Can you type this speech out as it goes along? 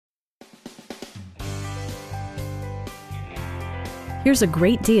Here's a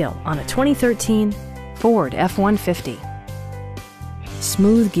great deal on a 2013 Ford F-150.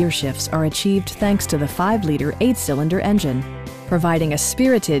 Smooth gear shifts are achieved thanks to the 5-liter 8-cylinder engine, providing a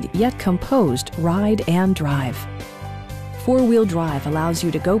spirited yet composed ride and drive. 4-wheel drive allows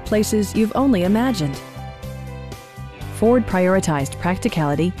you to go places you've only imagined. Ford prioritized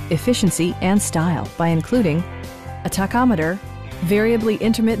practicality, efficiency, and style by including a tachometer, variably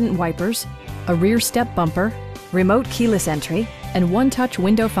intermittent wipers, a rear step bumper, remote keyless entry, and one-touch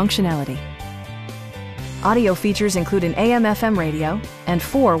window functionality. Audio features include an AM/FM radio and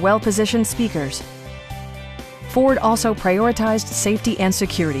 4 well-positioned speakers. Ford also prioritized safety and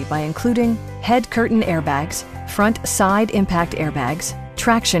security by including head curtain airbags, front side impact airbags,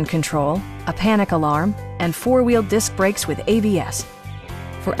 traction control, a panic alarm, and 4-wheel disc brakes with ABS.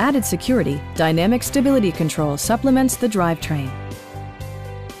 For added security, dynamic stability control supplements the drivetrain.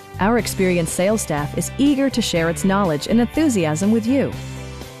 Our experienced sales staff is eager to share its knowledge and enthusiasm with you.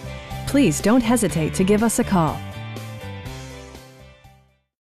 Please don't hesitate to give us a call.